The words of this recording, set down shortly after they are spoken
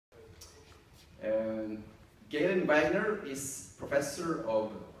Galen Wagner is professor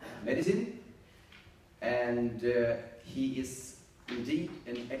of medicine, and he is indeed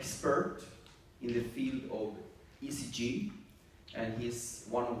an expert in the field of ECG, and he's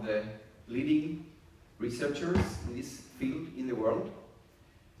one of the leading researchers in this field in the world.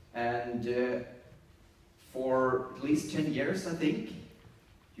 And for at least 10 years, I think,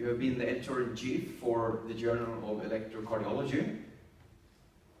 you have been the editor-in-chief for the Journal of Electrocardiology.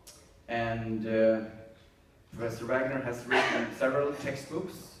 And Professor Wagner has written several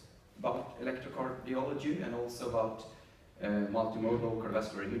textbooks about electrocardiology and also about multimodal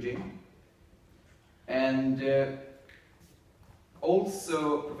cardiovascular imaging. And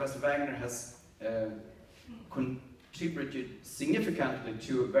also Professor Wagner has contributed significantly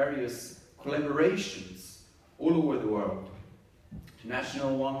to various collaborations all over the world,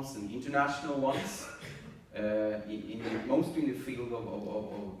 national ones and international ones, mostly in the field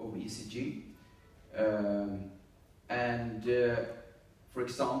of ECG. For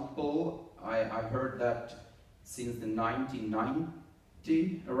example, I heard that since the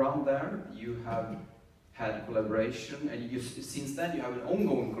 1990, around there, you have had collaboration, and since then you have an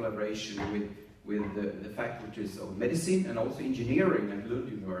ongoing collaboration with the faculties of medicine and also engineering at Lund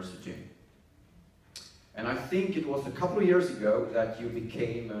University. And I think it was a couple of years ago that you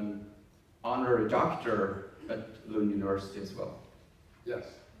became an honorary doctor at Lund University as well. Yes.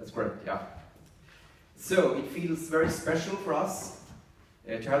 That's correct, yeah. So it feels very special for us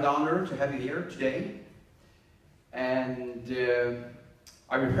to have the honor to have you here today. And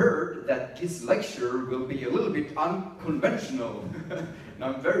I heard that this lecture will be a little bit unconventional. And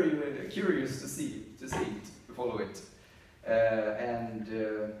I'm very curious to see it, to follow it.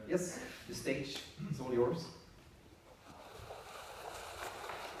 Yes, the stage is all yours.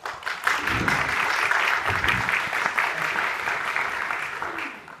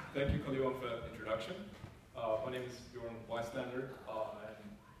 Thank you, Carl-Johan, for that introduction. My name is Björn Wieslander, and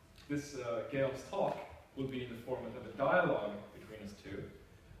this Galen's talk will be in the format of a dialogue between us two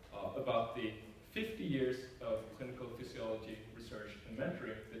about the 50 years of clinical physiology research and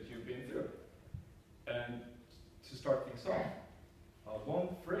mentoring that you've been through. And to start things off, one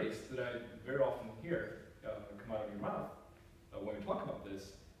phrase that I very often hear come out of your mouth when we talk about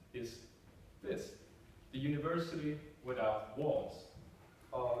this is this: the university without walls.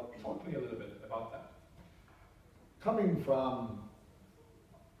 Talk to me a little bit about that. Coming from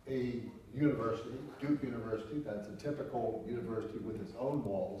a university, Duke University, that's a typical university with its own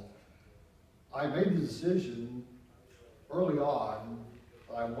walls, I made the decision early on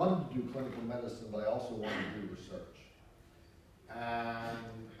that I wanted to do clinical medicine, but I also wanted to do research.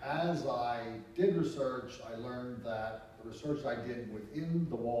 And as I did research, I learned that the research I did within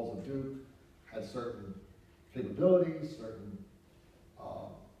the walls of Duke had certain capabilities,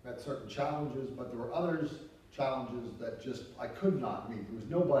 met certain challenges, but there were others challenges that just I could not meet. There was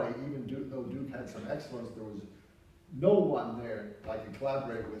nobody, even though Duke had some excellence, there was no one there I could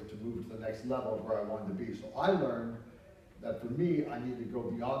collaborate with to move to the next level of where I wanted to be. So I learned that for me, I needed to go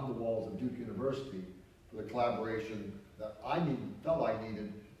beyond the walls of Duke University for the collaboration that I felt I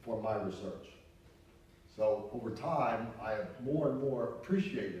needed for my research. So over time, I have more and more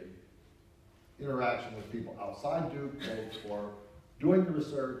appreciated interaction with people outside Duke, both for doing the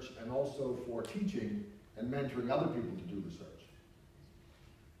research and also for teaching and mentoring other people to do research.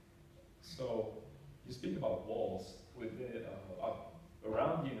 So you speak about walls within,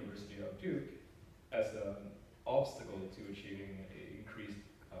 around the University of Duke as an obstacle to achieving increased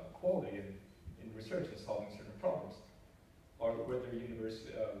quality in research and solving certain problems. Or were there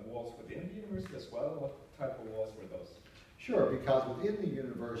walls within the university as well? What type of walls were those? Sure, because within the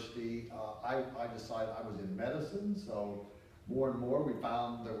university, I decided I was in medicine, so more and more we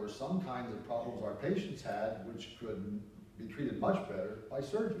found there were some kinds of problems our patients had which could be treated much better by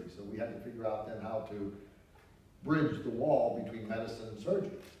surgery. So we had to figure out then how to bridge the wall between medicine and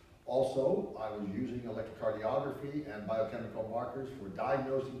surgery. Also, I was using electrocardiography and biochemical markers for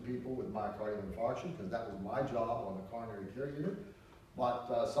diagnosing people with myocardial infarction, because that was my job on the coronary care unit.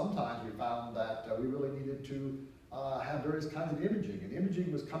 But sometimes we found that we really needed to have various kinds of imaging, and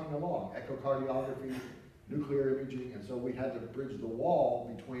imaging was coming along, echocardiography, nuclear imaging, and so we had to bridge the wall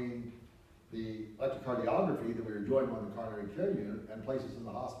between the electrocardiography that we were doing on the coronary care unit and places in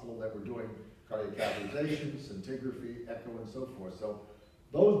the hospital that were doing cardiac catheterization, scintigraphy, echo, and so forth. So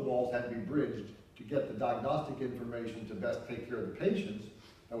those walls had to be bridged to get the diagnostic information to best take care of the patients.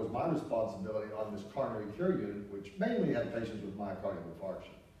 That was my responsibility on this coronary care unit, which mainly had patients with myocardial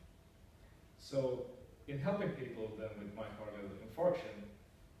infarction. So in helping people then with myocardial infarction,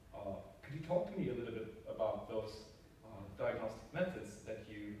 could you talk to me a little bit about those diagnostic methods that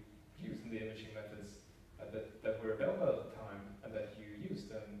you use in the imaging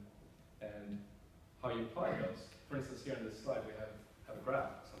graph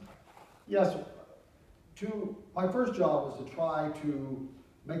sometime. Yes. My first job was to try to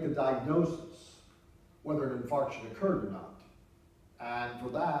make a diagnosis whether an infarction occurred or not. And for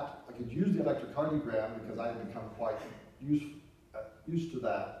that, I could use the electrocardiogram because I had become quite used to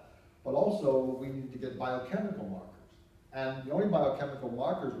that. But also, we needed to get biochemical markers. And the only biochemical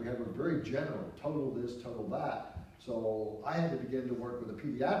markers we had were very general, total this, total that. So I had to begin to work with a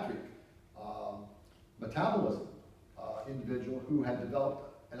pediatric metabolism individual who had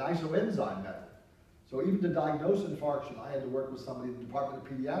developed an isoenzyme method. So even to diagnose infarction, I had to work with somebody in the Department of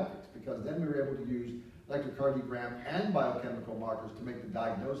Pediatrics, because then we were able to use electrocardiogram and biochemical markers to make the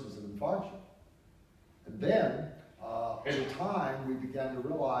diagnosis of infarction. And then, over time, we began to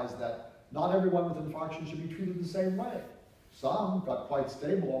realize that not everyone with infarction should be treated the same way. Some got quite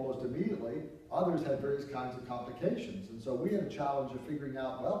stable almost immediately, others had various kinds of complications. And so we had a challenge of figuring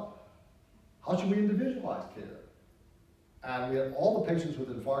out, well, how should we individualize care? And we had all the patients with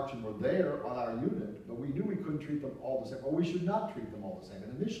infarction were there on our unit, but we knew we couldn't treat them all the same, or we should not treat them all the same.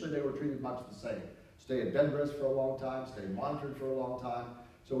 And initially they were treated much the same. Stay at bed rest for a long time, stay monitored for a long time.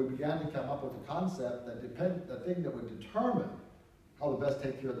 So we began to come up with a concept that the thing that would determine how to best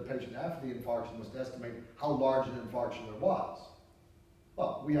take care of the patient after the infarction was to estimate how large an infarction there was.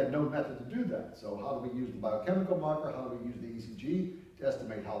 Well, we had no method to do that. So how do we use the biochemical marker? How do we use the ECG to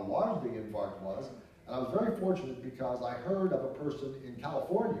estimate how large the infarct was? And I was very fortunate because I heard of a person in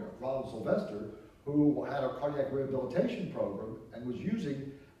California, Ronald Sylvester, who had a cardiac rehabilitation program and was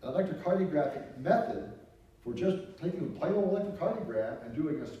using an electrocardiographic method for just taking a plain old electrocardiogram and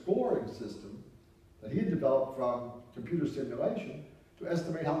doing a scoring system that he had developed from computer simulation to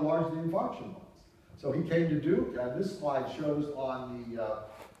estimate how large the infarction was. So he came to Duke, and this slide shows on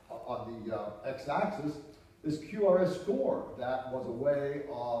the x-axis this QRS score that was a way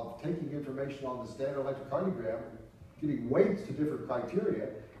of taking information on the standard electrocardiogram, giving weights to different criteria,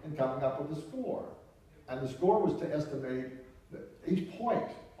 and coming up with a score. And the score was to estimate each point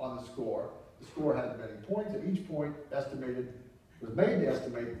on the score had many points, and each point was made to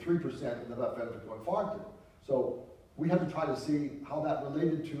estimate 3% in the left ventricle infarcted. So we had to try to see how that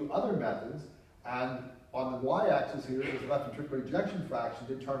related to other methods, and on the y-axis here is left ventricular ejection fraction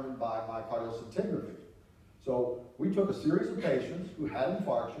determined by myocardial scintigraphy. So we took a series of patients who had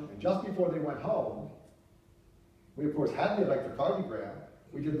infarction, and just before they went home, we of course had the electrocardiogram.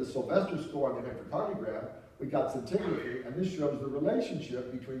 We did the Sylvester score on the electrocardiogram. We got scintigraphy, and this shows the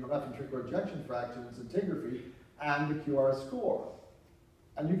relationship between the left ventricular ejection fraction and scintigraphy and the QRS score.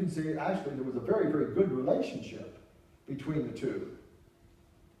 And you can see actually there was a very, very good relationship between the two.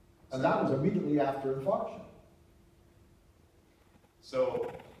 And that was immediately after infarction.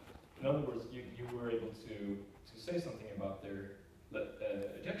 So, in other words, you were able to say something about their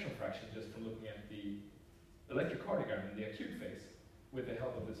ejection fraction just from looking at the electrocardiogram in the acute phase with the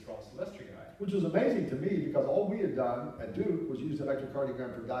help of this Ron Sylvester guy. Which was amazing to me because all we had done at Duke was use the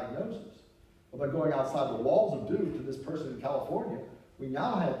electrocardiogram for diagnosis. But by going outside the walls of Duke to this person in California, we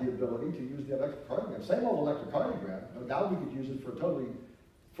now had the ability to use the electrocardiogram. Same old electrocardiogram, but now we could use it for a totally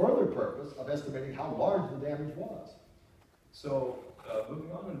further purpose of estimating how large the damage was. So,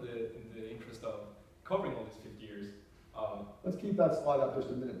 moving on in the interest of covering all these 50 years. Let's keep that slide up just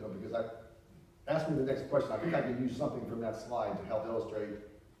a minute though, because ask me the next question. I think I can use something from that slide to help illustrate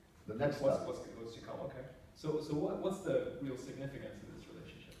the next slide. What's to come? Okay. So what's the real significance of this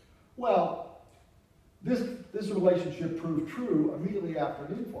relationship? Well, this relationship proved true immediately after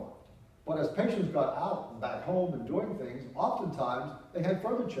an infarct. But as patients got out and back home and doing things, oftentimes they had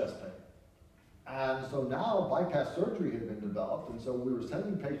further chest pain. And so now bypass surgery had been developed, and so we were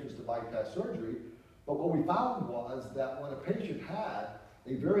sending patients to bypass surgery. But what we found was that when a patient had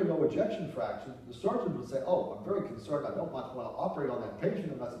a very low ejection fraction, the surgeon would say, oh, I'm very concerned, I don't much want to operate on that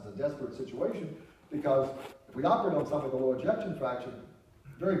patient unless it's a desperate situation, because if we operate on someone with a low ejection fraction,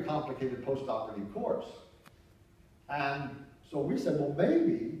 very complicated post-operative course. And so we said, well,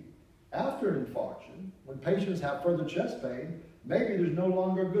 maybe after an infarction, when patients have further chest pain, maybe there's no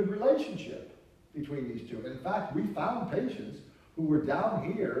longer a good relationship between these two. And in fact, we found patients who were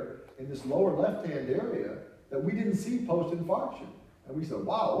down here in this lower left-hand area that we didn't see post-infarction. And we said,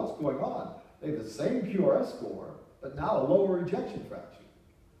 wow, what's going on? They have the same QRS score, but now a lower ejection fraction.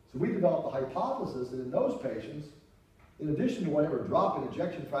 So we developed the hypothesis that in those patients, in addition to whatever drop in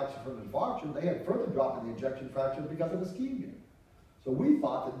ejection fraction from infarction, they had further drop in the ejection fraction because of ischemia. So we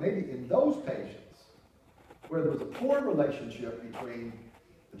thought that maybe in those patients, where there was a poor relationship between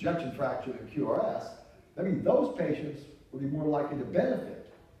ejection fraction and QRS, maybe those patients would be more likely to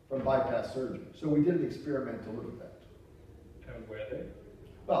benefit from bypass surgery. So we did an experiment to look at that. And where are they?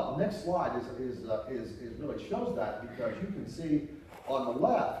 Well, the next slide really shows that, because you can see on the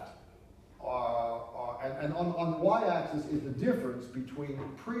left and on the y-axis is the difference between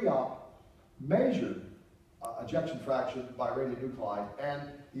pre-op measured ejection fraction by radionuclide and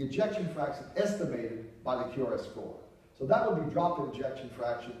the ejection fraction estimated by the QRS score. So that would be drop-in ejection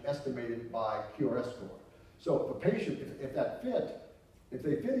fraction estimated by QRS score. So if a patient, if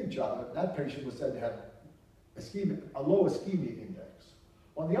they fit each other, that patient was said to have a low ischemia index.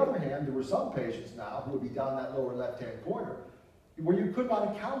 On the other hand, there were some patients now who would be down that lower left-hand corner where you could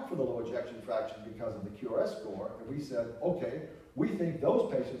not account for the low ejection fraction because of the QRS score, and we said, okay, we think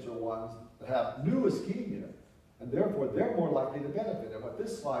those patients are ones that have new ischemia, and therefore they're more likely to benefit. And what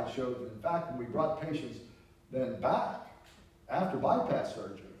this slide shows, in fact, when we brought patients then back after bypass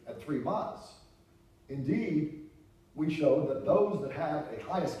surgery at 3 months, indeed, we showed that those that had a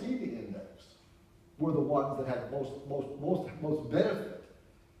high ischemia index were the ones that had most benefit.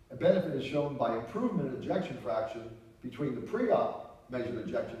 And benefit is shown by improvement in ejection fraction between the pre-op measured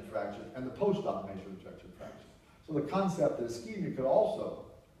ejection fraction and the post-op measured ejection fraction. So the concept that ischemia could also.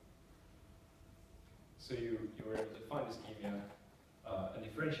 So you were able to find ischemia and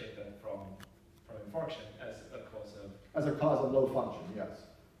differentiate that from infarction as a cause of low function, yes.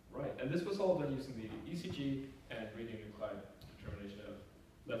 Right, and this was all done using the ECG and radionuclide determination of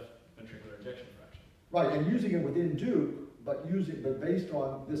left ventricular ejection fraction. Right, and using it within Duke, but based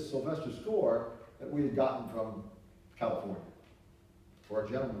on this Sylvester score that we had gotten from California, or a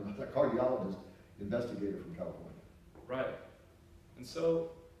gentleman, a cardiologist, investigator from California. Right, and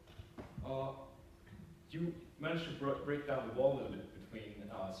so you managed to break down the wall a little bit between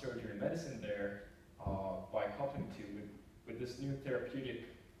surgery and medicine there by coupling two with this new therapeutic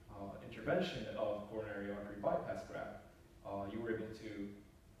intervention of coronary artery bypass graft. You were able to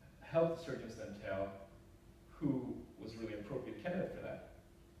help the surgeons then tell who was really appropriate candidate for that.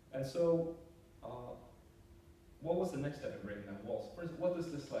 And so, what was the next step in breaking down walls? First, what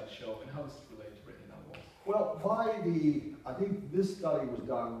does this slide show, and how does it relate to breaking down walls? Well, I think this study was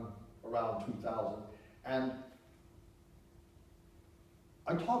done around 2000, and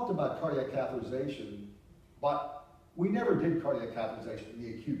I talked about cardiac catheterization, but we never did cardiac catheterization in the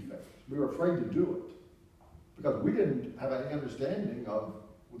acute phase. We were afraid to do it because we didn't have any understanding of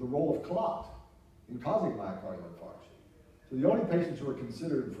the role of clot in causing myocardial infarction. So the only patients who were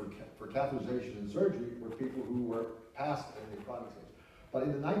considered for catheterization and surgery were people who were past in the chronic stage. But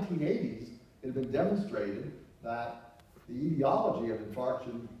in the 1980s, it had been demonstrated that the etiology of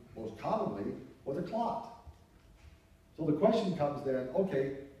infarction most commonly was a clot. So the question comes then,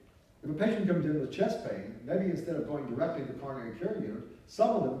 okay, if a patient comes in with chest pain, maybe instead of going directly to the coronary care unit, some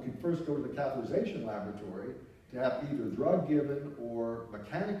of them could first go to the catheterization laboratory to have either drug given or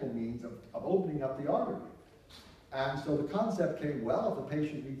mechanical means of opening up the artery. And so the concept came, well, if a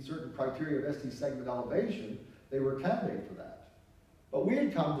patient meets certain criteria of ST segment elevation, they were a candidate for that. But we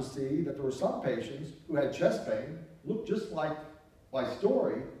had come to see that there were some patients who had chest pain, looked just like my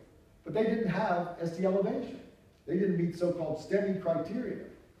story, but they didn't have ST elevation. They didn't meet so-called STEMI criteria.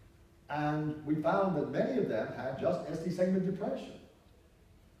 And we found that many of them had just ST segment depression.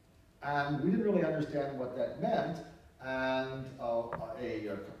 And we didn't really understand what that meant. And a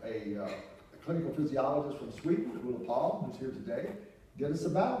clinical physiologist from Sweden, Ulla Palm, who's here today, did a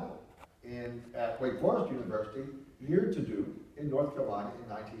sabbatical at Wake Forest University, near to Duke, in North Carolina in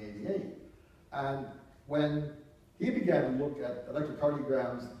 1988. And when he began to look at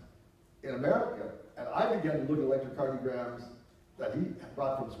electrocardiograms in America, and I began to look at electrocardiograms that he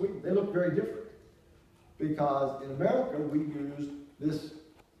brought from Sweden, they looked very different. Because in America, we used this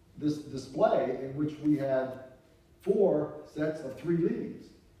display in which we had 4 sets of 3 leads.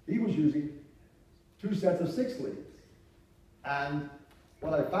 He was using 2 sets of 6 leads. And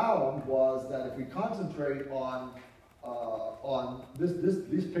what I found was that if we concentrate on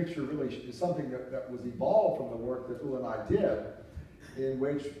this picture really is something that was evolved from the work that Ulla and I did, in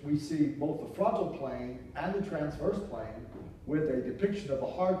which we see both the frontal plane and the transverse plane with a depiction of the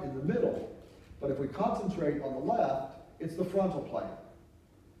heart in the middle. But if we concentrate on the left, it's the frontal plane.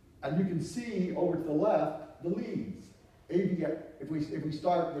 And you can see over to the left, the leads. If we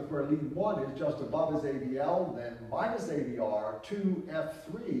start with where lead 1 is just above his AVL, then minus AVR, 2,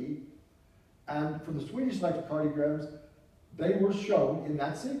 F3, and for the Swedish electrocardiograms, they were shown in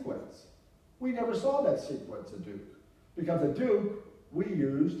that sequence. We never saw that sequence at Duke, because at Duke, we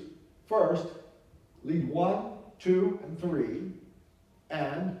used first lead 1, 2, and 3,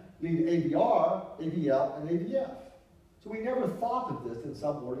 and lead AVR, AVL, and AVF. So we never thought of this in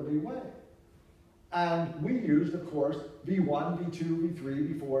some orderly way. And we used, of course, V1, V2,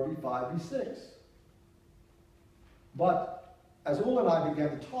 V3, V4, V5, V6. But as Ulla and I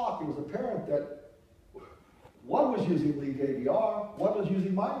began to talk, it was apparent that one was using lead AVR, one was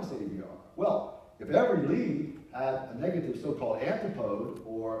using minus AVR. Well, if every lead had a negative so-called antipode,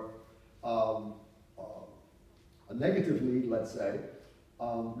 or a negative lead, let's say,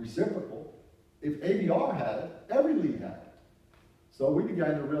 reciprocal, if AVR had it, every lead had it. So we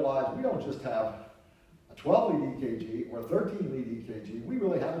began to realize we don't just have a 12 lead EKG or a 13 lead EKG, we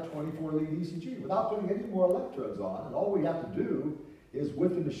really have a 24 lead ECG without putting any more electrodes on, and all we have to do is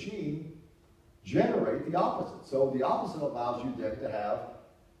with the machine generate the opposite. So the opposite allows you then to have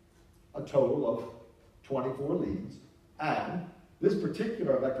a total of 24 leads, and this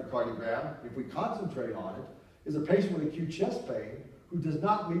particular electrocardiogram, if we concentrate on it, is a patient with acute chest pain who does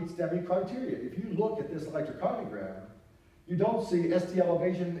not meet STEMI criteria. If you look at this electrocardiogram, you don't see ST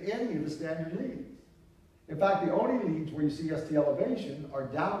elevation in any of the standard leads. In fact, the only leads where you see ST elevation are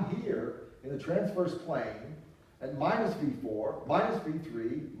down here in the transverse plane at minus V4, minus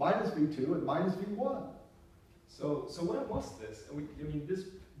V3, minus V2, and minus V1. So when was this? I mean, this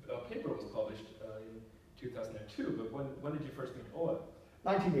paper was published in 2002, but when did you first meet Ola?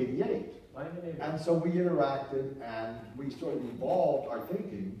 1988. 1988. And so we interacted and we sort of evolved our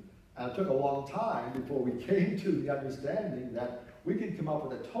thinking, and it took a long time before we came to the understanding that we could come up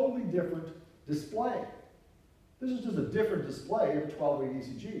with a totally different display. This is just a different display of a 12-lead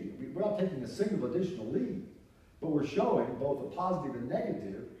ECG. We're not taking a single additional lead, but we're showing both a positive and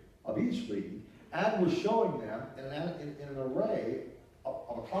negative of each lead, and we're showing them in an array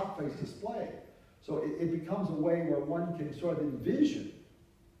of a clock face display. So it becomes a way where one can sort of envision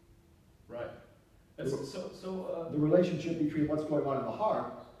the relationship between what's going on in the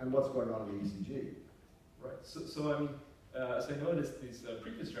heart and what's going on in the ECG. Right. So I mean, as I noticed these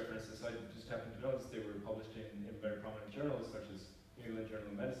previous references, I just happened to notice they were published in very prominent journals such as New England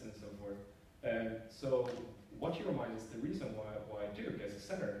Journal of Medicine and so forth. And so, what you remind is the reason why Duke, as a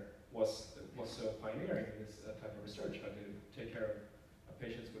center, was so pioneering in this type of research, how to take care of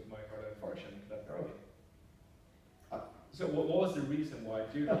patients with myocardial infarction that early. So what was the reason why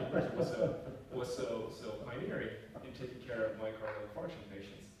Duke University was so pioneering in taking care of myocardial infarction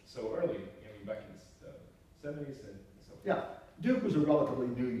patients so early, I mean, back in the 70s and so forth? Yeah, Duke was a relatively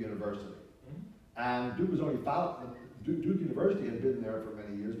new university. And Duke was only founded, Duke University had been there for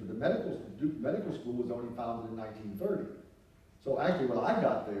many years, but the Duke Medical School was only founded in 1930. So actually when I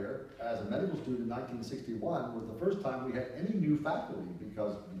got there as a medical student in 1961 was the first time we had any new faculty,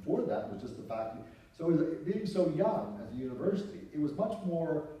 because before that was just the faculty. So being so young as a university, it was much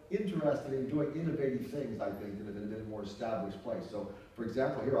more interested in doing innovative things, I think, than it had been a more established place. So for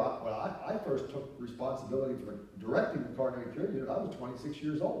example, here, when I first took responsibility for directing the coronary care unit, I was 26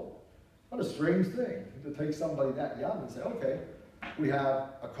 years old. What a strange thing to take somebody that young and say, okay, we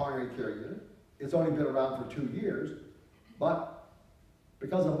have a coronary care unit. It's only been around for 2 years, but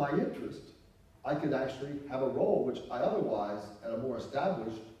because of my interest, I could actually have a role which I otherwise, at a more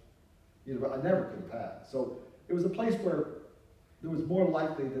established university, I never could have had. So it was a place where it was more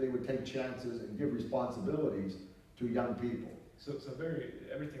likely that they would take chances and give responsibilities to young people. So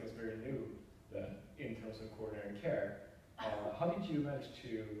everything was very new then in terms of coronary care. How did you manage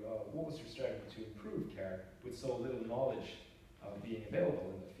to, what was your strategy to improve care with so little knowledge being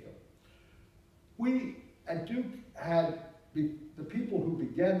available in the field? We, at Duke, had the people who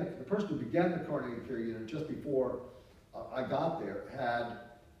began, the person who began the coronary care unit just before I got there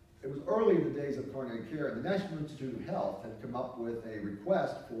it was early in the days of coronary care, and the National Institute of Health had come up with a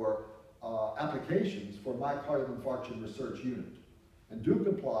request for applications for myocardial infarction research unit. And Duke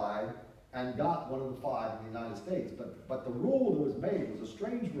applied and got one of the 5 in the United States. But the rule that was made was a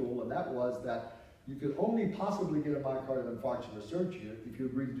strange rule, and that was that you could only possibly get a myocardial infarction research unit if you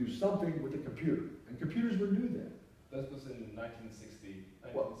agreed to do something with a computer. And computers were new then. That was in 1960s.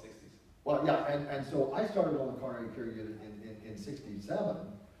 Well, yeah, and so I started on the coronary care unit in 67,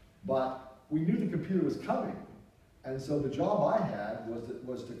 but we knew the computer was coming. And so the job I had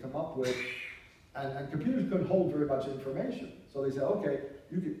was to come up with, and computers couldn't hold very much information. So they said, okay,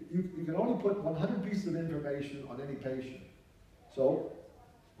 you can only put 100 pieces of information on any patient. So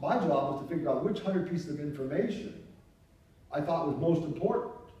my job was to figure out which 100 pieces of information I thought was most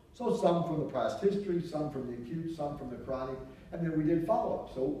important. So some from the past history, some from the acute, some from the chronic, and then we did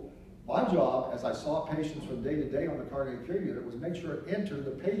follow-up. So my job, as I saw patients from day to day on the coronary care unit, was make sure I entered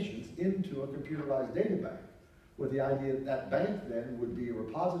the patients into a computerized data bank, with the idea that that bank then would be a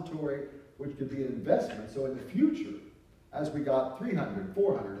repository which could be an investment. So in the future, as we got 300,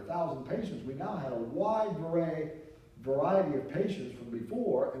 400, 1,000 patients, we now had a wide variety of patients from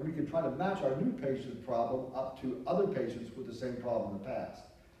before, and we could try to match our new patient problem up to other patients with the same problem in the past.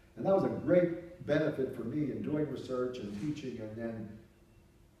 And that was a great benefit for me in doing research and teaching and then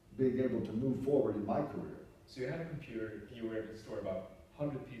being able to move forward in my career. So you had a computer, and you were able to store about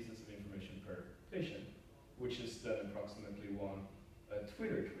 100 pieces of information per patient, which is then approximately one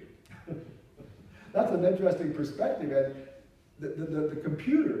Twitter tweet. That's an interesting perspective, and the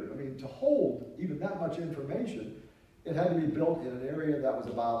computer, I mean, to hold even that much information, it had to be built in an area that was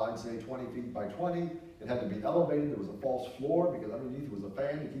about, I'd say, 20 feet by 20. It had to be elevated. There was a false floor because underneath was a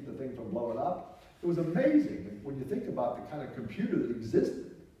fan to keep the thing from blowing up. It was amazing when you think about the kind of computer that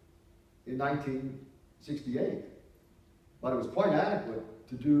existed in 1968. But it was quite adequate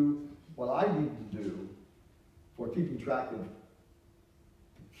to do what I needed to do for keeping track of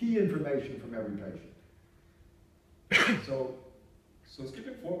key information from every patient. So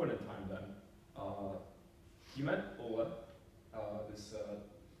skipping forward in time then, you met Ola, this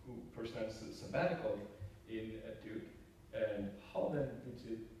person has a sabbatical at Duke, and how then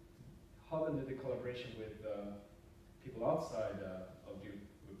did the collaboration with people outside of Duke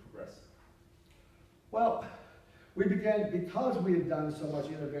progress? Well, we began, because we had done so much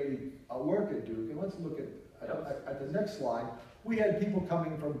innovative work at Duke, and let's look at the next slide, we had people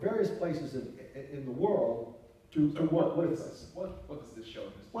coming from various places in the world to work with us. What does this show?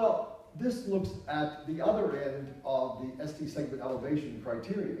 Well, this looks at the other end of the ST segment elevation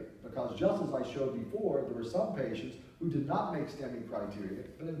criteria, because just as I showed before, there were some patients who did not make STEMI criteria,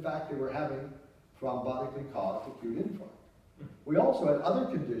 but in fact they were having thrombotically caused acute infarct. We also had other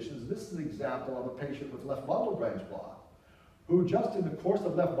conditions. This is an example of a patient with left bundle branch block, who just in the course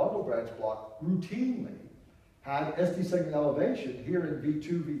of left bundle branch block routinely had ST segment elevation here in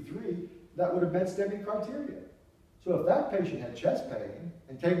V2, V3 that would have met STEMI criteria. So if that patient had chest pain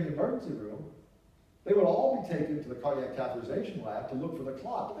and came to the emergency room, they would all be taken to the cardiac catheterization lab to look for the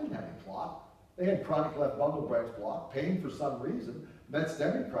clot. But they didn't have any clot. They had chronic left bundle branch block, pain for some reason, met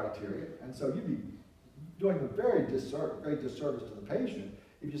STEMI criteria, and so you'd be doing a great disservice to the patient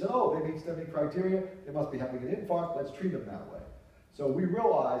if you said, oh, they meet STEMI criteria, they must be having an infarct, let's treat them that way. So we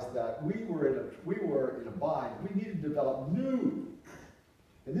realized that we were in a bind. We needed to develop new,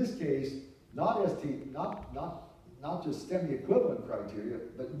 in this case, not just STEMI equivalent criteria,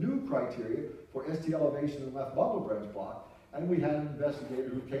 but new criteria for ST elevation and left bundle branch block. And we had an investigator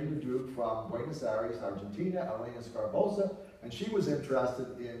who came to Duke from Buenos Aires, Argentina, Elena Scarbosa, and she was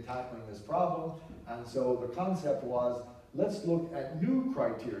interested in tackling this problem. And so the concept was, let's look at new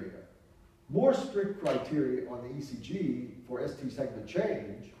criteria, more strict criteria on the ECG for ST segment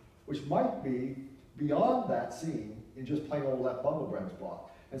change, which might be beyond that seen in just plain old left bundle branch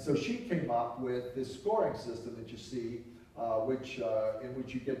block. And so she came up with this scoring system that you see, in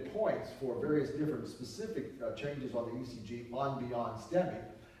which you get points for various different specific changes on the ECG on beyond STEMI.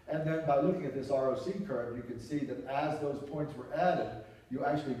 And then by looking at this ROC curve, you can see that as those points were added, you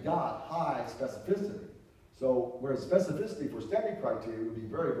actually got high specificity. So whereas specificity for STEMI criteria would be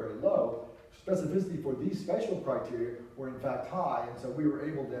very, very low, specificity for these special criteria were in fact high, and so we were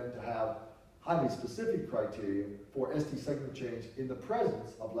able then to have highly specific criteria for ST segment change in the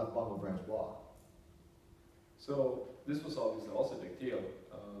presence of left bundle branch block. So this was obviously also a big deal,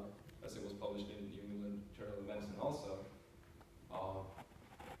 as it was published in the New England Journal of Medicine also.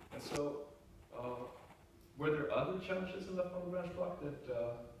 And so, were there other challenges in left bundle branch block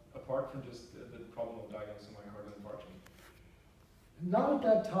that, apart from just the problem of diagnosing myocardial infarction? Not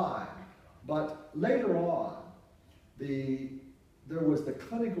at that time, but later on, there was the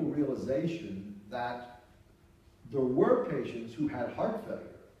clinical realization that there were patients who had heart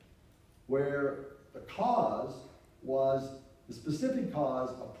failure, where the cause was the specific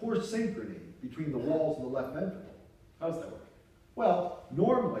cause of poor synchrony between the walls of the left ventricle. How does that work? Well,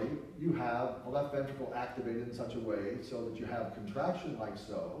 normally you have the left ventricle activated in such a way so that you have contraction like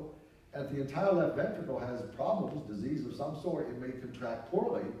so, and if the entire left ventricle has problems, disease of some sort, it may contract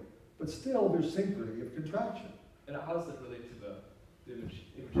poorly, but still there's synchrony of contraction. And how does that relate to the image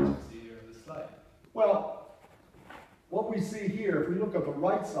you see here in this slide? Well, what we see here, if we look at the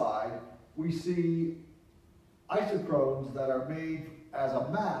right side, we see isochrones that are made as a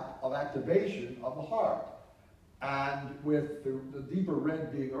map of activation of the heart. And with the deeper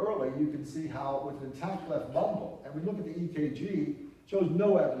red being early, you can see how with an intact left bundle, and we look at the EKG, shows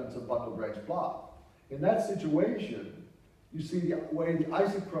no evidence of bundle branch block. In that situation, you see the way the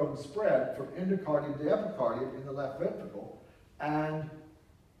isochrones spread from endocardium to epicardium in the left ventricle, and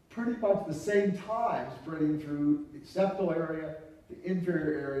pretty much the same time spreading through the septal area, the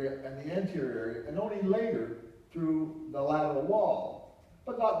inferior area, and the anterior area, and only later through the lateral wall,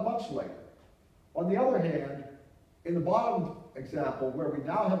 but not much later. On the other hand, in the bottom example, where we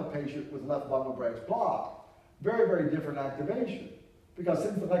now have a patient with left bundle branch block, very, very different activation. Because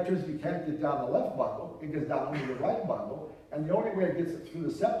since the electricity can't get down the left bundle, it gets down only the right bundle, and the only way it gets through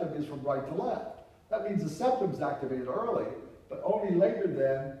the septum is from right to left. That means the septum is activated early, but only later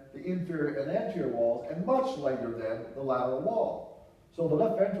than the inferior and anterior walls, and much later than the lateral wall. So the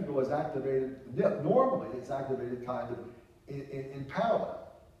left ventricle is activated, normally it's activated kind of in parallel.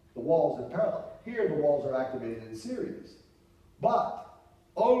 The walls in parallel. Here the walls are activated in series. But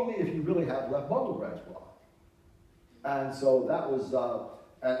only if you really have left bundle branch block. And so that was,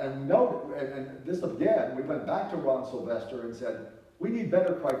 and this again, we went back to Ron Sylvester and said, we need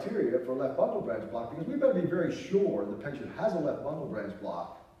better criteria for left bundle branch block because we better be very sure the patient has a left bundle branch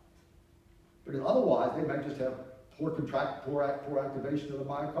block. Because otherwise, they might just have poor activation of the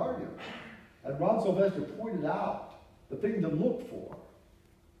myocardium. And Ron Sylvester pointed out the thing to look for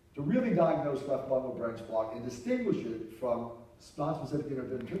to really diagnose left bundle branch block and distinguish it from nonspecific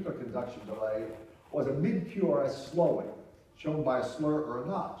interventricular conduction delay was a mid-QRS slowing, shown by a slur or a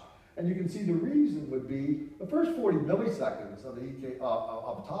notch. And you can see the reason would be the first 40 milliseconds of the EK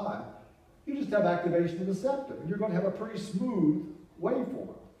of time, you just have activation of the septum, and you're going to have a pretty smooth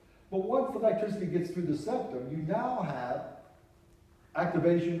waveform. But once the electricity gets through the septum, you now have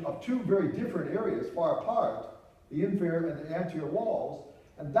activation of two very different areas far apart, the inferior and the anterior walls,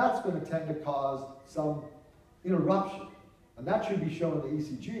 and that's going to tend to cause some interruption. And that should be shown in the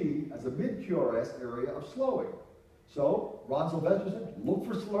ECG as a mid-QRS area of slowing. So Ron Sylvester said, look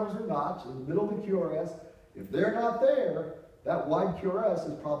for slurs or notch in the middle of the QRS. If they're not there, that wide QRS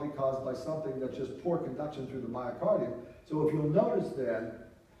is probably caused by something that's just poor conduction through the myocardium. So if you'll notice then,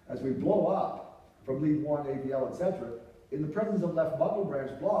 as we blow up from lead 1, AVL, etc., in the presence of left bundle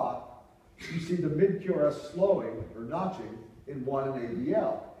branch block, you see the mid-QRS slowing or notching in 1 and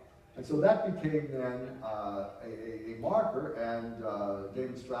AVL. And so that became then a marker, and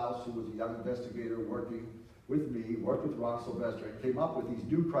David Strauss, who was a young investigator working with me, worked with Ron Sylvester, and came up with these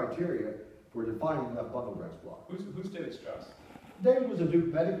new criteria for defining left bundle branch block. Who's David Strauss? David was a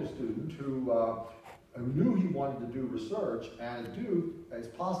Duke medical student who knew he wanted to do research, and at Duke, it's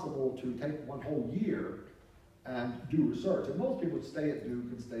possible to take one whole year and do research. And most people would stay at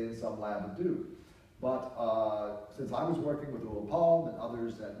Duke and stay in some lab at Duke. But since I was working with Ulla Palm and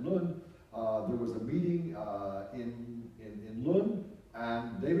others at Lund, there was a meeting in Lund,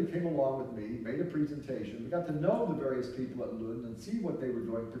 and David came along with me, made a presentation. We got to know the various people at Lund and see what they were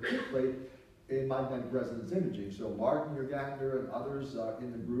doing, particularly in magnetic resonance imaging. So Martin Wagner and others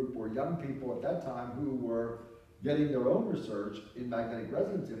in the group were young people at that time who were getting their own research in magnetic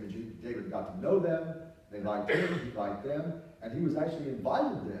resonance imaging. David got to know them, they liked him, he liked them, and he was actually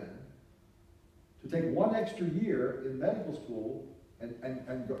invited then to take one extra year in medical school and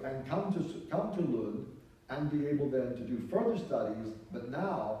come to Lund and be able then to do further studies, but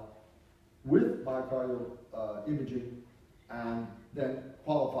now with myocardial imaging, and then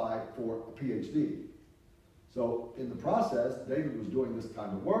qualify for a PhD. So in the process, David was doing this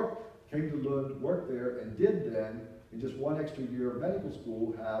kind of work, came to Lund, worked there, and did then, in just one extra year of medical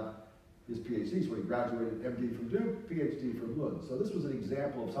school, have his PhD. So he graduated MD from Duke, PhD from Lund. So this was an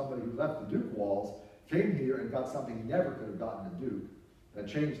example of somebody who left the Duke walls, came here and got something he never could have gotten at Duke, that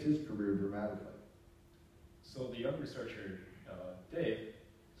changed his career dramatically. So the young researcher, Dave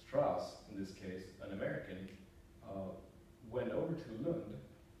Strauss, in this case, an American, went over to Lund,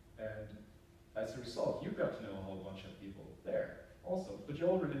 and as a result, you got to know a whole bunch of people there also, but you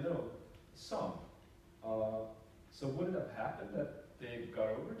already know some. So would it have happened that they got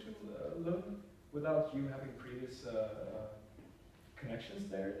over to Lund without you having previous connections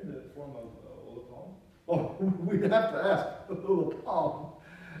there in the form of Ulla Palm? Oh, we'd have to ask Ulla Palm.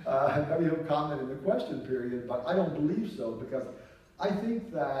 Maybe he'll comment in the question period, but I don't believe so, because I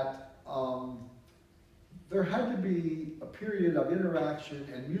think that there had to be a period of interaction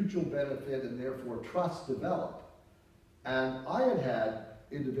and mutual benefit and therefore trust develop. And I had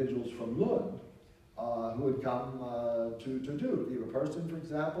individuals from Lund who had come to Duke. You have a person, for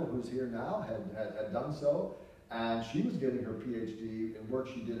example, who's here now, had done so, and she was getting her PhD in work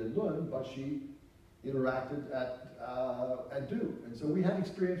she did in Lund, but she interacted at Duke. And so we had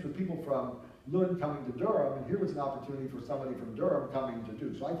experience with people from Lund coming to Durham, and here was an opportunity for somebody from Durham coming to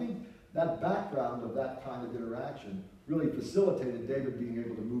Duke. So I think that background of that kind of interaction really facilitated David being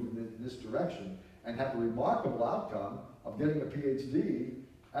able to move in this direction and have a remarkable outcome of getting a PhD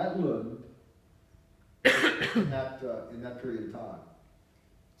at Lund in that period of time.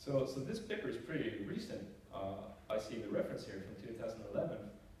 So this paper is pretty recent. I see the reference here from 2011,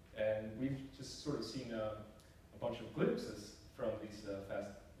 and we've just sort of seen a bunch of glimpses from these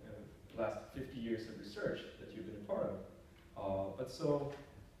last 50 years of research that you've been a part of. But so,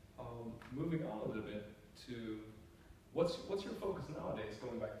 moving on a little bit to what's your focus nowadays,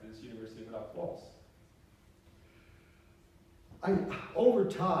 going back to this University Without Walls? over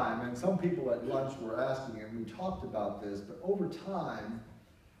time, and some people at lunch were asking, and we talked about this, but over time,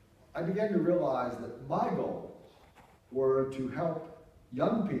 I began to realize that my goals were to help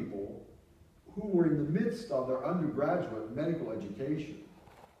young people who were in the midst of their undergraduate medical education,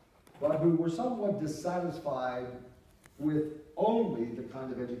 but who were somewhat dissatisfied with only the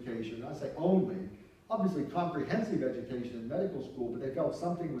kind of education, and I say only, obviously comprehensive education in medical school, but they felt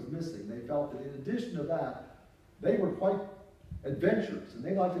something was missing. They felt that in addition to that, they were quite adventurous, and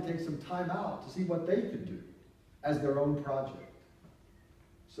they'd like to take some time out to see what they could do as their own project.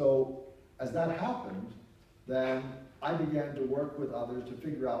 So as that happened, then I began to work with others to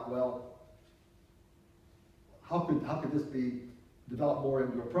figure out, well, how could this be developed more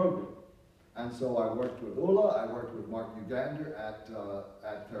into a program? And so I worked with Ulla, I worked with Mark Ugander at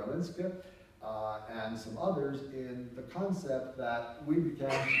Karolinska, and some others in the concept that we began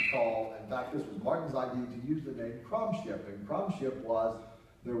to call, in fact this was Martin's idea to use the name Kramship, and Kramship was,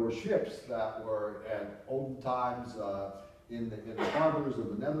 there were ships that were at old times in the harbors of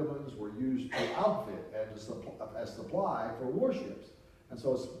the Netherlands were used to outfit and as supply for warships. And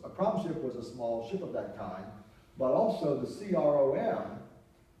so a Kramship was a small ship of that kind, but also the CROM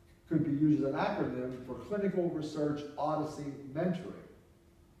could be used as an acronym for Clinical Research Odyssey Mentoring.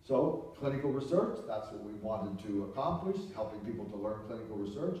 So clinical research, that's what we wanted to accomplish, helping people to learn clinical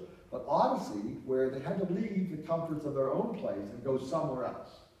research, but Odyssey, where they had to leave the comforts of their own place and go somewhere else.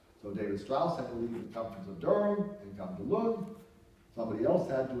 So David Strauss had to leave the comforts of Durham and come to Lund. Somebody else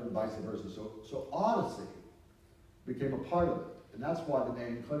had to, and vice versa. So Odyssey became a part of it. And that's why the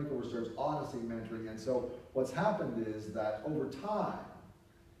name Clinical Research Odyssey Mentoring. And so what's happened is that over time,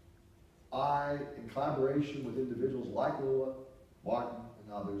 I, in collaboration with individuals like Ulla, Martin,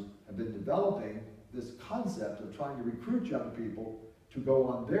 and others, have been developing this concept of trying to recruit young people to go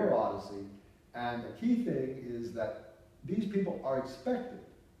on their Odyssey. And the key thing is that these people are expected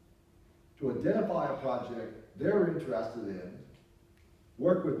to identify a project they're interested in,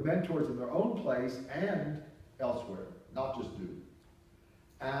 work with mentors in their own place and elsewhere, not just do,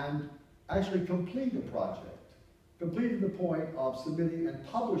 and actually complete a project, completing the point of submitting and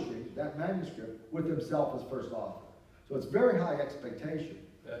publishing that manuscript with himself as first author. So it's very high expectation.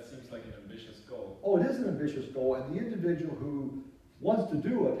 That seems like an ambitious goal. Oh, it is an ambitious goal, and the individual who wants to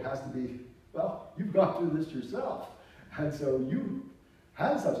do it has to be, well, you've got to do this yourself. And so you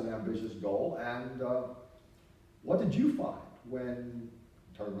had such an ambitious goal, and what did you find when,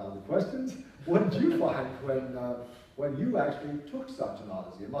 turn around the questions, what did you find when you actually took such an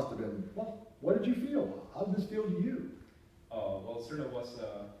odyssey? It must have been, well, what did you feel? How did this feel to you? Well, it certainly was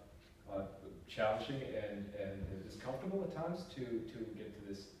challenging and discomfortable at times to get to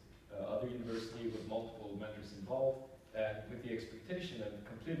this other university with multiple mentors involved, and with the expectation of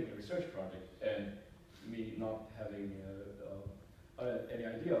completing a research project, and me not having any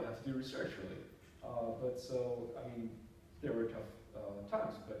idea of how to do research really. But so, I mean, there were tough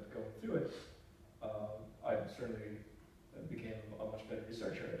times, but going through it, I certainly became a much better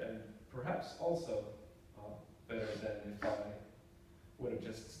researcher, and perhaps also better than if I would have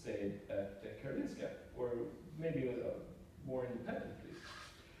just stayed at Karolinska, or maybe more independently.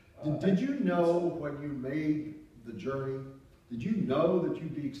 Did you know when you made the journey, did you know that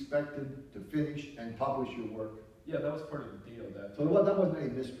you'd be expected to finish and publish your work? Yeah, that was part of the deal. So that wasn't any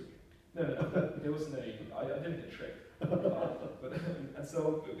mystery. No, there wasn't any, I didn't get tricked. And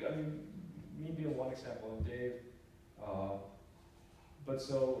so, I mean, me being one example, and Dave, but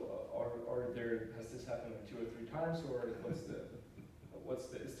so, has this happened like 2 or 3 times, or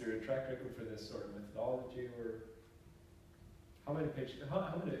is there a track record for this sort of methodology, or how many pages,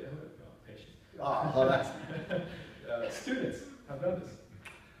 how many patients? Students have done this?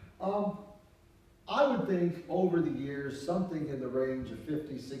 I would think over the years, something in the range of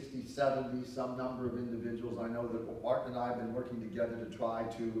 50, 60, 70, some number of individuals. I know that Martin and I have been working together to try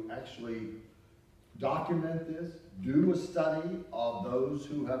to actually document this, do a study of those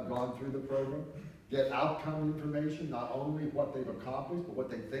who have gone through the program, get outcome information, not only what they've accomplished, but what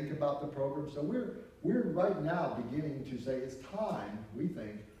they think about the program. So we're right now beginning to say it's time, we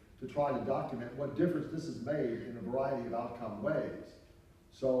think, to try to document what difference this has made in a variety of outcome ways.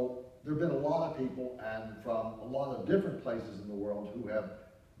 So there have been a lot of people, and from a lot of different places in the world, who have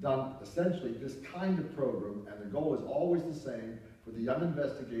done essentially this kind of program, and the goal is always the same, for the young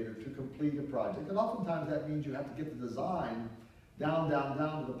investigator to complete a project. And oftentimes that means you have to get the design down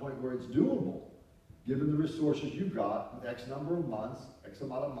to the point where it's doable, given the resources you've got, X number of months, X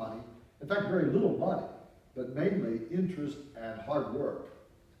amount of money. In fact, very little money, but mainly interest and hard work.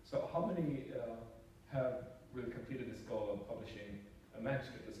 So how many have really completed this goal of publishing a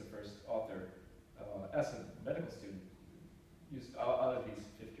manuscript as a first author as a medical student? out of these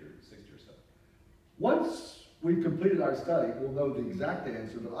 50 or 60 or so? Once we've completed our study, we'll know the exact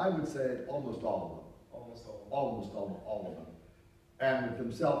answer, but I would say almost all of them. Almost all. Almost all of them. And with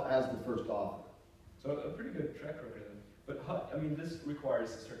himself as the first author. So a pretty good track record. But how, I mean, this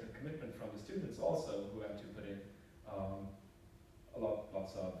requires a certain commitment from the students also, who have to put in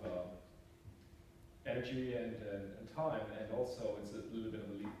lots of energy and time, and also it's a little bit of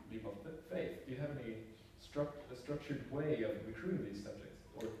a leap of faith. Do you have any structured way of recruiting these subjects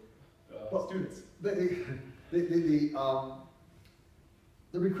or students?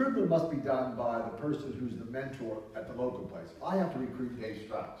 The recruitment must be done by the person who's the mentor at the local place. I have to recruit Dave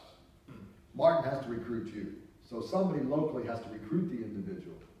Strauss. Martin has to recruit you. So somebody locally has to recruit the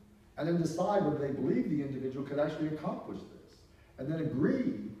individual and then decide whether they believe the individual could actually accomplish this. And then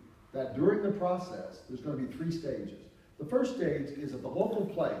agree that during the process, there's going to be 3 stages. The first stage is at the local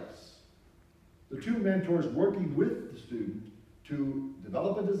place, the 2 mentors working with the student to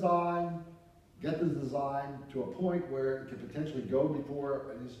develop a design, get the design to a point where it can potentially go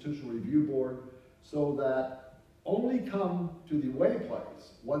before an institutional review board, so that only come to the away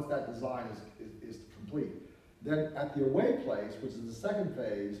place once that design is complete. Then at the away place, which is the second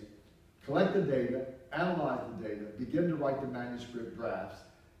phase, collect the data, analyze the data, begin to write the manuscript drafts,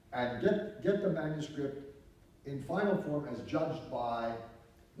 and get the manuscript in final form as judged by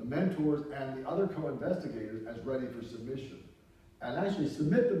the mentors and the other co-investigators as ready for submission. And actually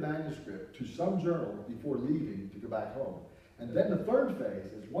submit the manuscript to some journal before leaving to go back home. And then the third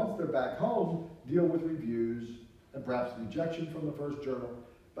phase is, once they're back home, deal with reviews and perhaps rejection from the first journal.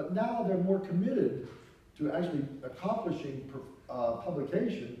 But now they're more committed to actually accomplishing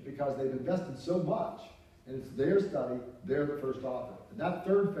publication because they've invested so much, and it's their study, they're the first author. And that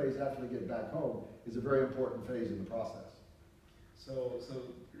third phase, after they get back home, is a very important phase in the process. So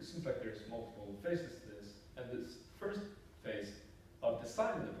it seems like there's multiple phases to this, and this first phase of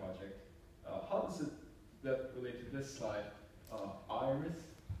designing the project, how does that relate to this slide? IRIS,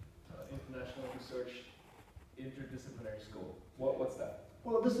 International Research Interdisciplinary School. What's that?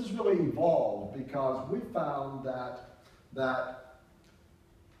 Well, this has really evolved because we found that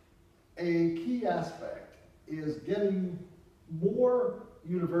a key aspect is getting more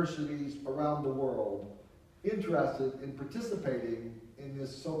universities around the world interested in participating in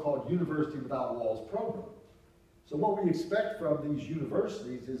this so-called University Without Walls program. So what we expect from these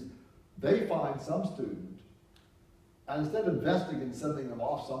universities is they find some student, and instead of investing in sending them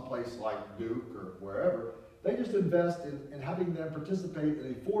off someplace like Duke or wherever, they just invest in having them participate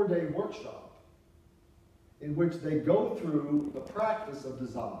in a 4-day workshop in which they go through the practice of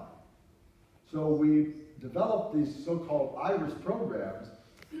design. So we've developed these so-called IRIS programs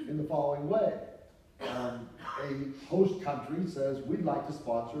in the following way. A host country says, we'd like to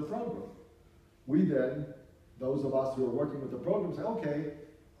sponsor a program. We then, those of us who are working with the program, say, okay,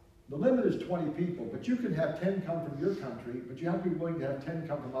 the limit is 20 people, but you can have 10 come from your country, but you have to be willing to have 10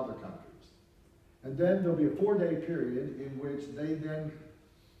 come from other countries. And then there'll be a 4-day period in which they then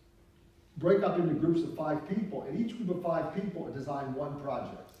break up into groups of 5 people, and each group of 5 people design one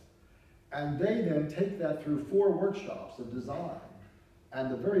project. And they then take that through 4 workshops of design. And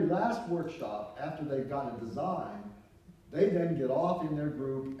the very last workshop, after they've got a design, they then get off in their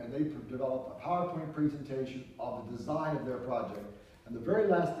group and they develop a PowerPoint presentation of the design of their project. And the very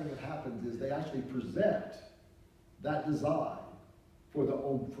last thing that happens is they actually present that design for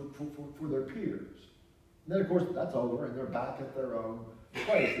their peers. And then of course that's over and they're back at their own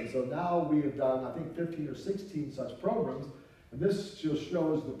place. And so now we have done, I think, 15 or 16 such programs. And this just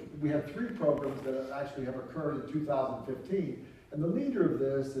shows that we have 3 programs that actually have occurred in 2015. And the leader of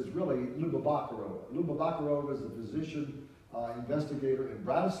this is really Luba Bakarova. Luba Bakarova is a physician investigator in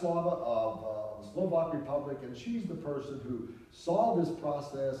Bratislava of the Slovak Republic, and she's the person who saw this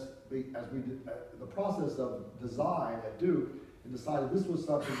process as we did the process of design at Duke, and decided this was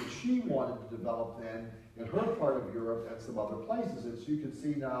something that she wanted to develop then in her part of Europe and some other places. And so you can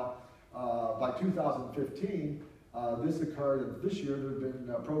see now, by 2015, this occurred, and this year there have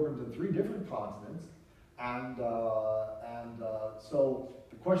been programs in 3 different continents. And so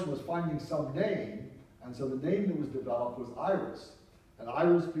the question was finding some name, and so the name that was developed was IRIS. And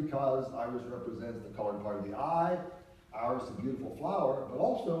IRIS because IRIS represents the colored part of the eye, Iris, a beautiful flower, but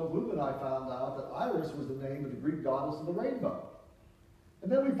also Luba and I found out that Iris was the name of the Greek goddess of the rainbow.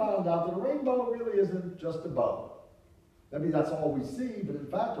 And then we found out that a rainbow really isn't just a bow. Maybe that's all we see, but in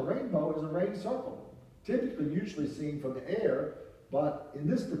fact a rainbow is a rain circle, typically usually seen from the air, but in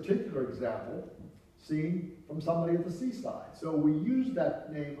this particular example, seen from somebody at the seaside. So we used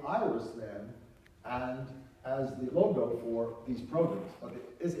that name Iris then, and as the logo for these programs. But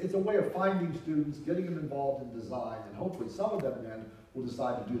it's a way of finding students, getting them involved in design, and hopefully some of them then will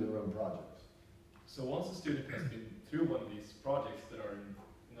decide to do their own projects. So once a student has been through one of these projects that are in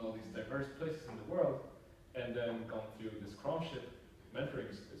all these diverse places in the world, and then gone through this cronship mentoring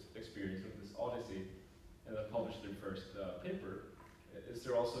experience of this odyssey, and then published their first paper, is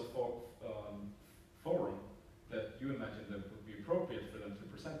there also a forum that you imagine that would be appropriate for them to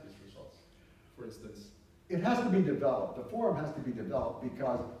present these results? For instance, it has to be developed. The forum has to be developed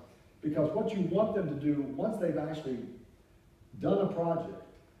because what you want them to do, once they've actually done a project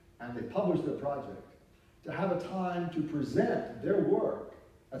and they publish their project, to have a time to present their work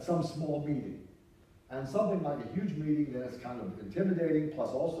at some small meeting. And something like a huge meeting that is kind of intimidating, plus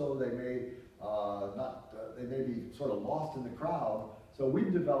also they may they may be sort of lost in the crowd. So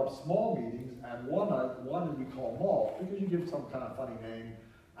we've developed small meetings, and one that we call MALT, because you give some kind of funny name.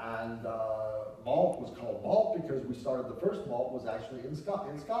 And MALT was called MALT because we started, the first MALT was actually in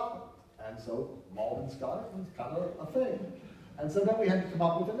Scotland. And so MALT in Scotland was kind of a thing. And so then we had to come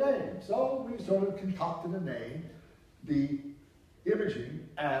up with a name. So we sort of concocted a name, the Imaging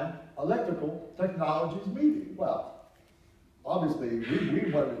and Electrical Technologies Meeting. Well, obviously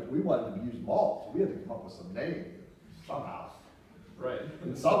we wanted to use MALT, so we had to come up with some name somehow. Right.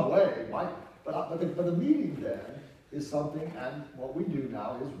 In some way, but the meeting then is something, and what we do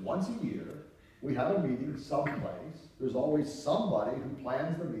now is once a year, we have a meeting someplace. There's always somebody who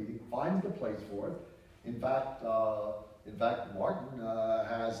plans the meeting, finds the place for it. In fact, Martin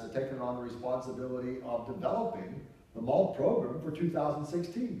has taken on the responsibility of developing the MALT program for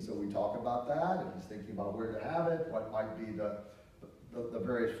 2016. So we talk about that, and he's thinking about where to have it, what might be the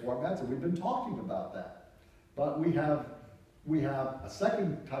various formats, and we've been talking about that. But we have a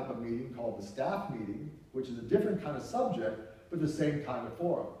second type of meeting called the staff meeting, which is a different kind of subject, but the same kind of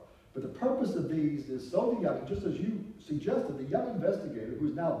forum. But the purpose of these is so the young, just as you suggested, the young investigator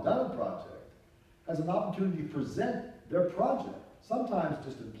who's now done a project has an opportunity to present their project, sometimes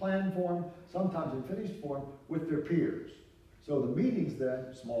just in plan form, sometimes in finished form, with their peers. So the meetings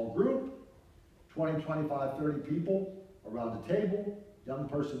then, small group, 20, 25, 30 people around the table, young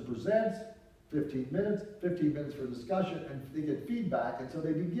person presents, 15 minutes for discussion, and they get feedback, and so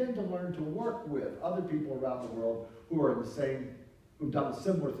they begin to learn to work with other people around the world who are in the same, who've done a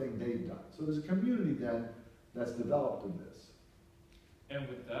similar thing they've done. So there's a community then that's developed in this. And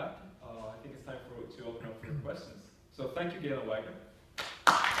with that, I think it's time to open up for questions. So thank you, Galen Wagner.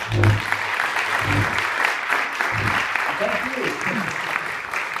 Thank you.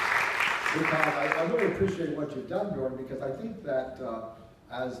 Because I really appreciate what you've done, Björn, because I think that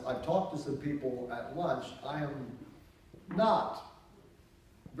as I've talked to some people at lunch, I am not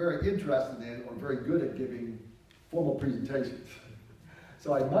very interested in or very good at giving formal presentations.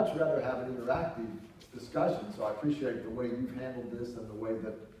 So I'd much rather have an interactive discussion. So I appreciate the way you've handled this and the way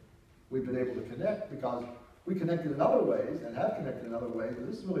that we've been able to connect, because we connected in other ways and have connected in other ways, but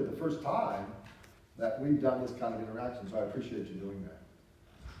this is really the first time that we've done this kind of interaction, so I appreciate you doing that.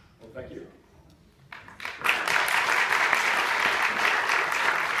 Well, thank you.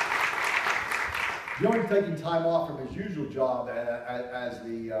 Björn's taking time off from his usual job as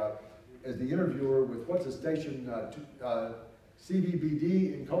the interviewer with, what's the station,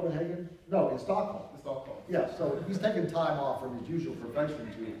 CVBD in Copenhagen? No, in Stockholm. In Stockholm. Yeah, so he's taking time off from his usual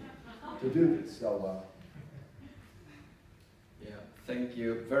profession to do this, so. Yeah, thank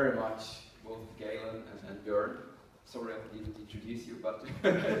you very much, both Galen and Björn. Sorry I didn't introduce you, but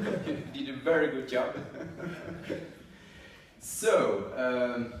you did a very good job. So,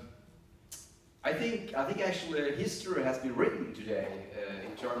 I think actually history has been written today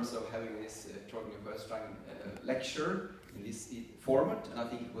in terms of having this Torgny Sjöstrand lecture in this format, and I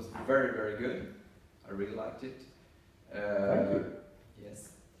think it was very, very good. I really liked it. Thank you. Yes.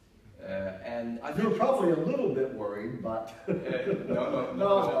 And I think you're probably a little bit worried, but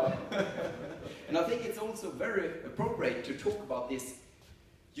no. And I think it's also very appropriate to talk about this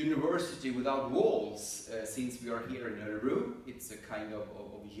university without walls, since we are here in Örebro. It's a kind of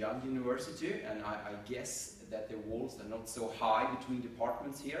young university, and I guess that the walls are not so high between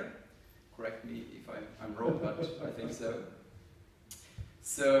departments here. Correct me if I'm wrong, but I think so.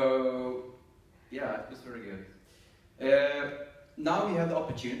 So, yeah, it was very good. Now we have the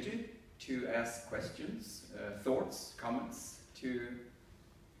opportunity to ask questions, thoughts, comments to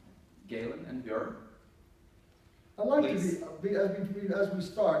Galen and Björn. I'd like to as we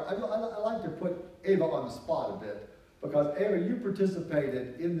start, I'd like to put Eva on the spot a bit, because Eva, you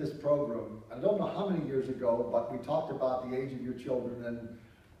participated in this program, I don't know how many years ago, but we talked about the age of your children, and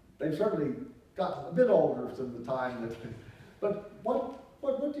they've certainly gotten a bit older since the time that, but what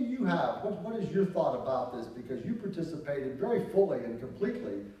what do you have? What is your thought about this? Because you participated very fully and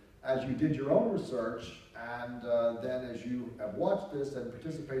completely as you did your own research, and then as you have watched this and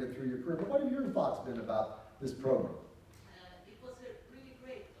participated through your career. But what have your thoughts been about this program? It was a really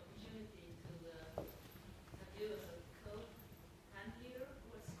great opportunity to have you as a co-hand leader,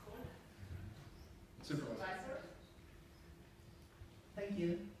 what's called supervisor. Thank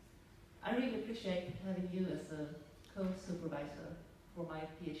you. I really appreciate having you as a co-supervisor for my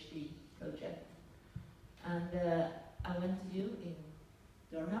PhD project. And I went to you in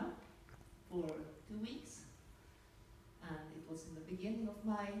Durham for 2 weeks, and it was in the beginning of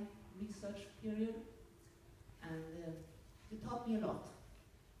my research period, and you taught me a lot.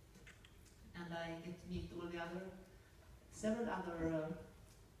 And I get to meet all the several other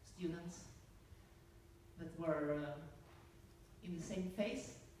students that were in the same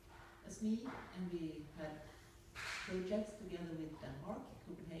phase as me, and we had projects together with Denmark,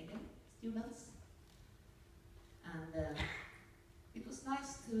 Copenhagen students. And it was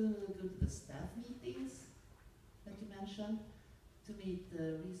nice to go to the staff meetings that you mentioned, to meet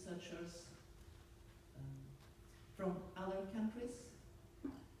the researchers from other countries.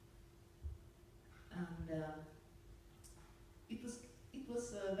 And it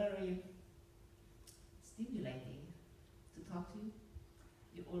was very stimulating to talk to you.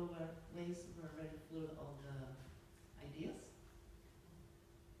 You always were very full of ideas.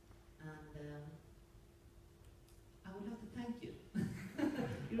 And I would like to thank you.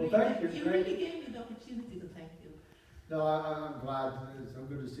 You really gave me the opportunity to thank you. No, I'm glad. It's so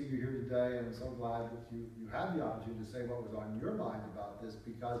good to see you here today, and I'm so glad that you had the opportunity to say what was on your mind about this,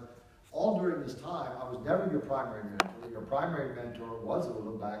 because all during this time, I was never your primary mentor. Your primary mentor was a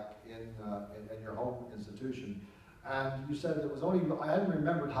little back in your home institution. And you said it was only, I hadn't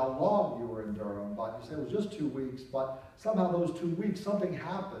remembered how long you were in Durham, but you said it was just 2 weeks, but somehow those 2 weeks, something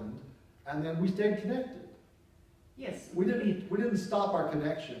happened, and then we stayed connected. Yes. We didn't stop our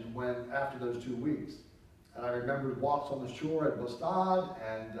connection after those 2 weeks. And I remembered walks on the shore at Bostad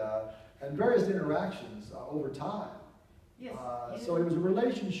and various interactions over time. Yes. So it was a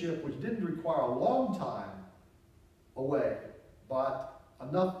relationship which didn't require a long time away, but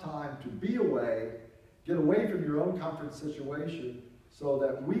enough time to be away, get away from your own comfort situation, so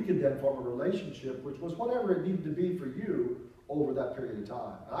that we could then form a relationship which was whatever it needed to be for you over that period of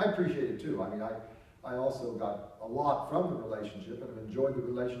time. And I appreciate it too. I mean, I also got a lot from the relationship, and have enjoyed the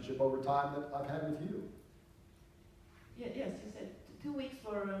relationship over time that I've had with you. Yeah, yes, you said 2 weeks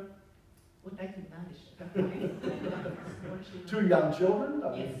for what I could manage. 2 young children?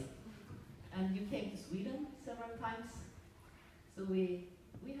 Yes. And you came to Sweden several times, so we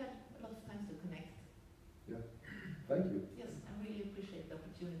had a lot of time to connect. Yeah, thank you. Yes, I really appreciate the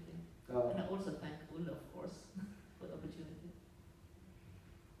opportunity. And I also thank Ulla, of course, for the opportunity.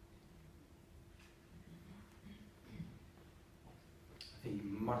 I think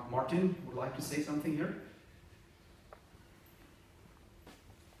Martin would like to say something here.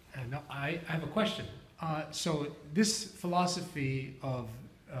 No, I have a question. So this philosophy of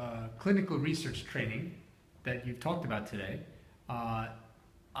clinical research training that you've talked about today, I've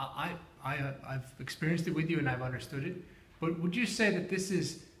experienced it with you and I've understood it. But would you say that this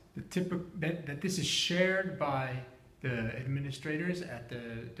is the typical that this is shared by the administrators at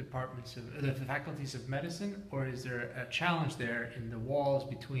the departments of the faculties of medicine, or is there a challenge there in the walls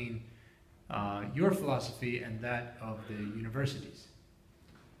between your philosophy and that of the universities?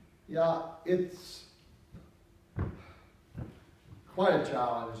 Yeah, it's quite a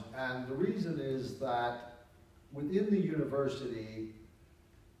challenge, and the reason is that within the university,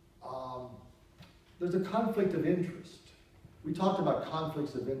 there's a conflict of interest. We talked about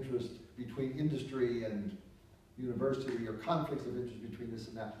conflicts of interest between industry and university, or conflicts of interest between this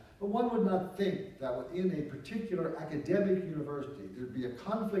and that. But one would not think that within a particular academic university, there'd be a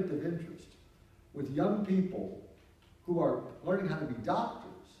conflict of interest with young people who are learning how to be doctors,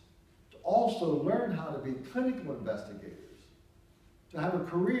 to also learn how to be clinical investigators, to have a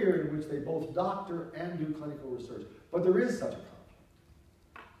career in which they both doctor and do clinical research. But there is such a conflict.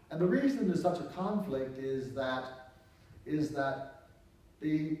 And the reason there's such a conflict is that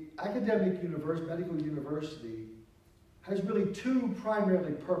the academic medical university has really two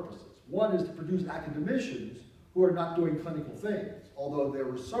primary purposes. One is to produce academicians who are not doing clinical things, although their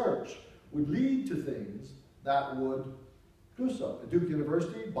research would lead to things that would do so. At Duke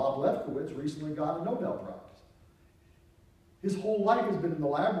University, Bob Lefkowitz recently got a Nobel Prize. His whole life has been in the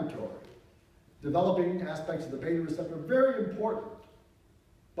laboratory, developing aspects of the beta receptor, very important.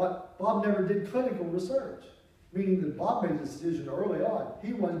 But Bob never did clinical research, meaning that Bob made a decision early on.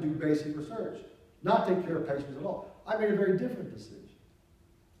 He wanted to do basic research, not take care of patients at all. I made a very different decision.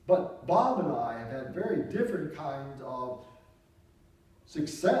 But Bob and I have had very different kinds of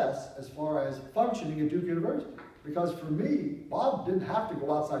success as far as functioning at Duke University. Because for me, Bob didn't have to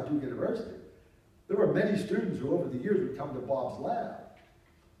go outside Duke University. There were many students who over the years would come to Bob's lab.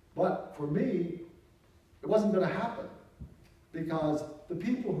 But for me, it wasn't going to happen. Because the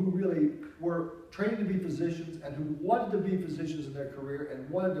people who really were trained to be physicians and who wanted to be physicians in their career and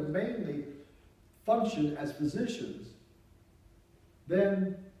wanted to mainly function as physicians,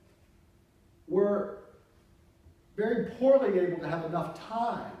 then were very poorly able to have enough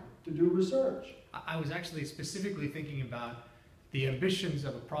time to do research. I was actually specifically thinking about the ambitions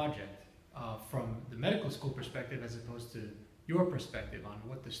of a project from the medical school perspective as opposed to your perspective on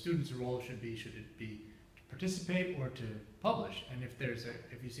what the student's role should be. Should it be to participate or to publish? And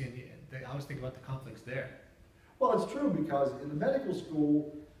if you see any, I was thinking about the conflicts there. Well, it's true because in the medical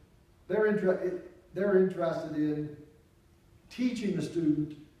school, they're interested in teaching the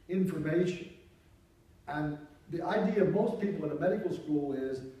student information. And the idea of most people in a medical school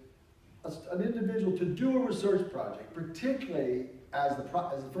is an individual to do a research project, particularly as the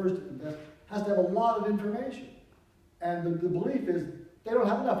first investment, has to have a lot of information. And the belief is they don't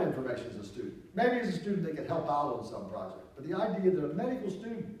have enough information as a student. Maybe as a student they can help out on some project. But the idea that a medical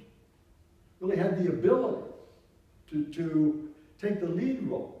student really had the ability to take the lead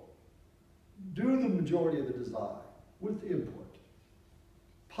role, do the majority of the design with the input,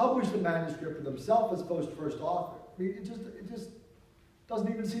 publish the manuscript for themselves as first author. I mean, it just doesn't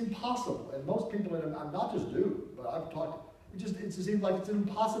even seem possible. And most people, I'm not just Duke, but I've talked, it just seems like it's an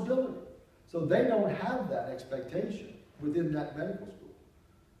impossibility. So they don't have that expectation within that medical school.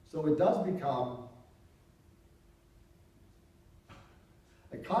 So it does become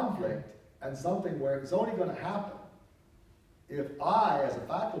a conflict and something where it's only going to happen if I, as a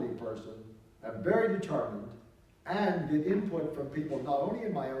faculty person, am very determined and get input from people not only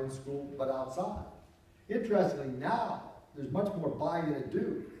in my own school, but outside. Interestingly, now, there's much more buy-in at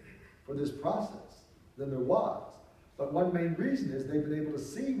Duke for this process than there was. But one main reason is they've been able to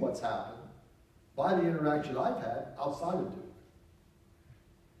see what's happened by the interaction I've had outside of Duke.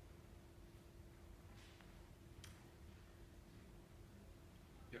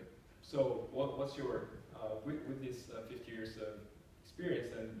 Yep. So what's your, with these 50 years of experience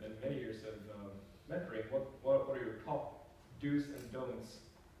and many years of mentoring, what are your top do's and don'ts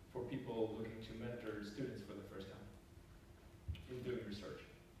for people looking to mentor students for the first time in doing research?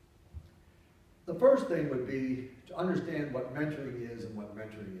 The first thing would be to understand what mentoring is and what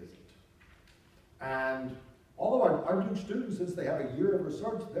mentoring isn't. And all of our Duke students, since they have a year of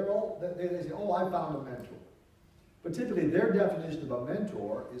research, they say, oh, I found a mentor. But typically their definition of a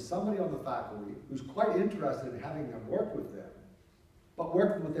mentor is somebody on the faculty who's quite interested in having them work with them, but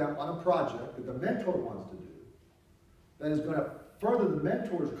working with them on a project that the mentor wants to do, that is going to further the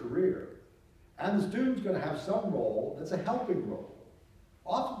mentor's career, and the student's going to have some role that's a helping role.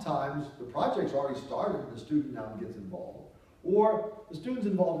 Oftentimes, the project's already started and the student now gets involved, or the student's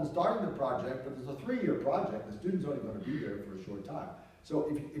involved in starting the project, but there's a 3-year project, the student's only going to be there for a short time.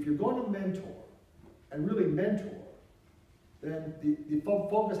 So if you're going to mentor, and really mentor, then the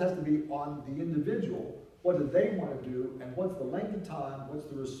focus has to be on the individual. What do they want to do, and what's the length of time, what's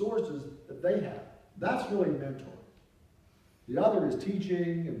the resources that they have. That's really mentoring. The other is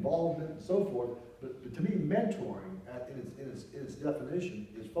teaching, involvement, and so forth, but to me, mentoring, in its definition,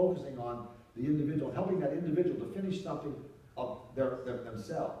 is focusing on the individual, helping that individual to finish something of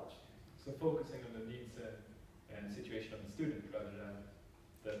themselves. So focusing on the needs and situation of the student rather than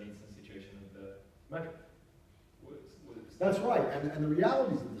the needs and situation of the mentor. That's right, and the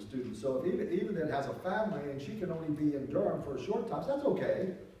realities of the student. So if even that has a family and she can only be in Durham for a short time, so that's okay.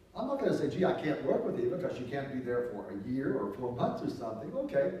 I'm not going to say, gee, I can't work with Eva because she can't be there for a year or 4 months or something.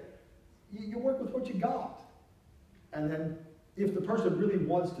 Okay, you work with what you got. And then if the person really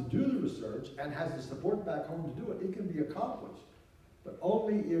wants to do the research and has the support back home to do it, it can be accomplished. But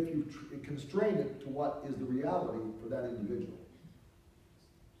only if you constrain it to what is the reality for that individual.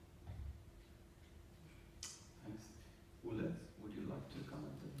 Thanks. Ulla, would you like to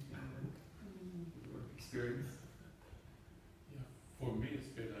comment on your experience? Yeah, for me it's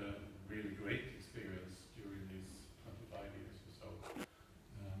been a really great experience during these 25 years or so.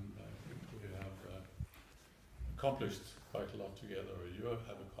 And I think we have accomplished quite a lot together, or you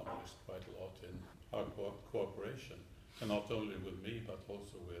have accomplished quite a lot in our cooperation. And not only with me, but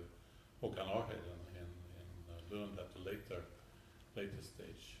also with Håkan Arheden in Lund at the later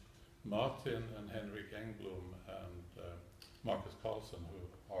stage. Martin and Henrik Engblom and Marcus Carlson,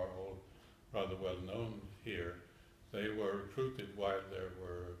 who are all rather well known here, they were recruited while there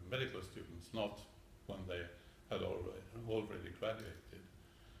were medical students, not when they had already graduated.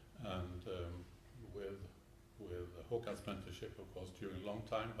 and with Håkan's mentorship, of course, during a long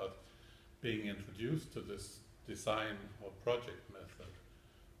time, but being introduced to this design or project method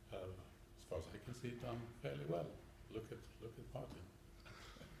have, as far as I can see, done fairly well. Look at Martin.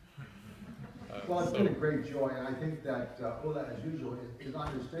 Well, it's been a great joy, and I think that Ola, as usual, is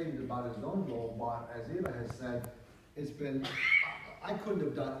understated about his own role, but as Eva has said, it's been, I couldn't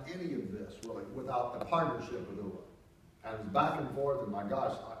have done any of this, really, without the partnership with Ola. And it's back and forth, and my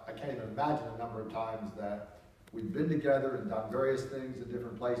gosh, I can't even imagine the number of times that we've been together and done various things in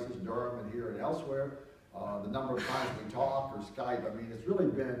different places, Durham and here and elsewhere. The number of times we talk or Skype, I mean, it's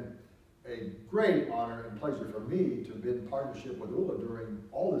really been a great honor and pleasure for me to have been in partnership with Ulla during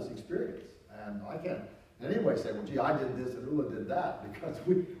all this experience. And I can't in any way say, well, gee, I did this and Ulla did that, because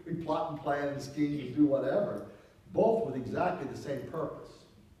we plot and plan and scheme and do whatever, both with exactly the same purpose.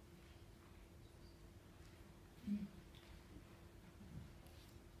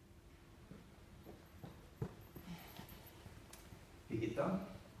 Birgitta,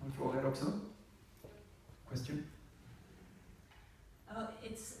 har en fråga här också? Question?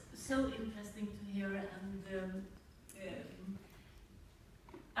 It's so interesting to hear, and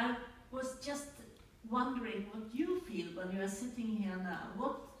I was just wondering what you feel when you are sitting here now.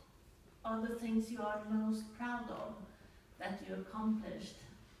 What are the things you are most proud of that you accomplished,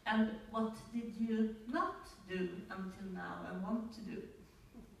 and what did you not do until now and want to do?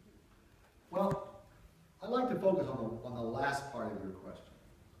 Well, I'd like to focus on the last part of your question,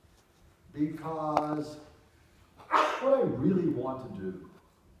 because what I really want to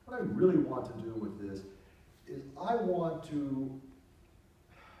do with this is I want to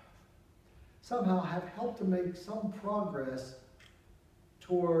somehow have helped to make some progress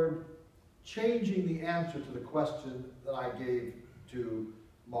toward changing the answer to the question that I gave to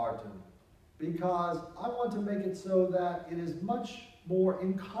Martin, because I want to make it so that it is much more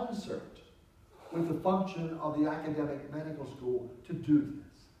in concert with the function of the academic medical school to do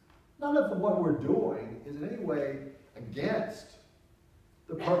this. None of what we're doing is in any way against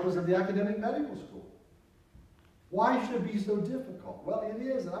the purpose of the academic medical school. Why should it be so difficult? Well, it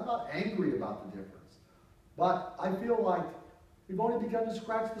is, and I'm not angry about the difference, but I feel like we've only begun to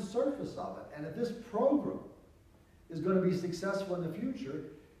scratch the surface of it, and if this program is going to be successful in the future,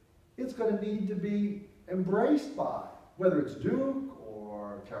 it's going to need to be embraced by, whether it's Duke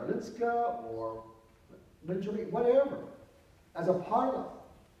or Karolinska or Linköping, whatever, as a part of it.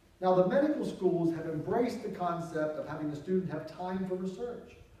 Now, the medical schools have embraced the concept of having the student have time for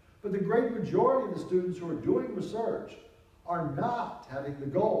research. But the great majority of the students who are doing research are not having the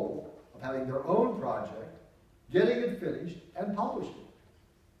goal of having their own project, getting it finished, and publishing it.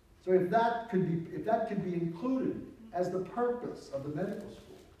 So if that could be included as the purpose of the medical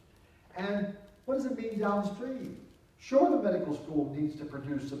school. And what does it mean downstream? Sure, the medical school needs to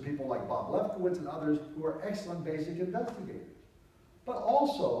produce some people like Bob Lefkowitz and others who are excellent basic investigators. But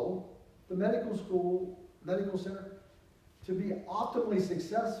also, the medical school, medical center, to be optimally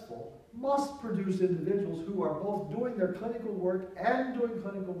successful, must produce individuals who are both doing their clinical work and doing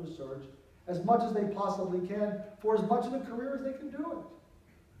clinical research as much as they possibly can for as much of the career as they can do it.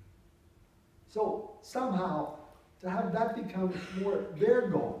 So somehow, to have that become more their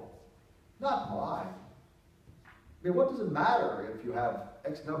goal, not mine. I mean, what does it matter if you have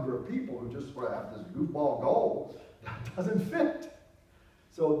X number of people who just sort of have this goofball goal that doesn't fit?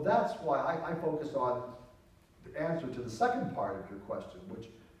 So that's why I focus on the answer to the second part of your question, which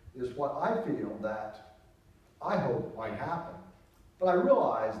is what I feel that I hope might happen. But I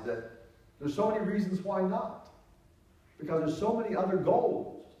realize that there's so many reasons why not. Because there's so many other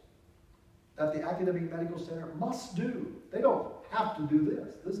goals that the academic medical center must do. They don't have to do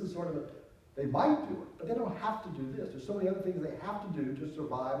this. This is sort of a, they might do it, but they don't have to do this. There's so many other things they have to do to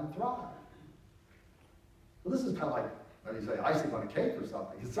survive and thrive. So this is kind of like, let me say, icing on a cake or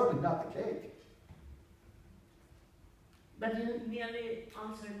something. It's certainly not the cake. But you nearly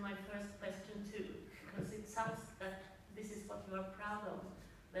answered my first question too, because it sounds that this is what you are proud of,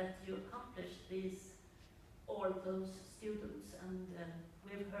 that you accomplished all those students, and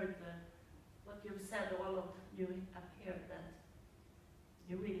we've heard what you've said, all of you up here, that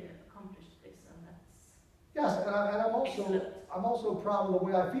you really accomplished this, and that's yes, and I'm also proud of the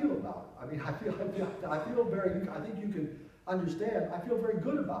way I feel about it. I mean, I feel very, I think you can understand, I feel very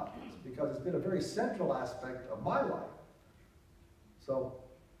good about this because it's been a very central aspect of my life. So.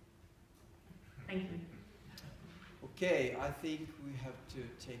 Thank you. Okay, I think we have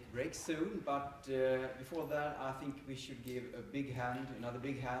to take a break soon, but before that, I think we should give a big hand, another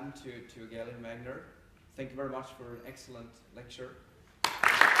big hand to Galen Wagner. Thank you very much for an excellent lecture.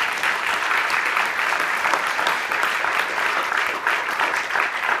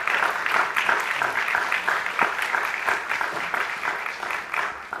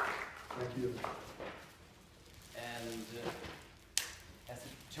 Thank you. And as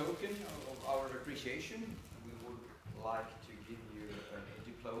a token of our appreciation, we would like to give you a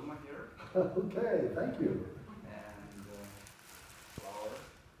diploma here. Okay, thank you. And flower.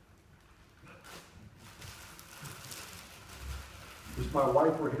 Wish my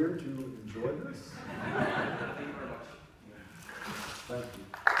wife were here to enjoy this. Thank you very much. Thank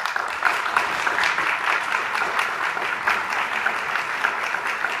you.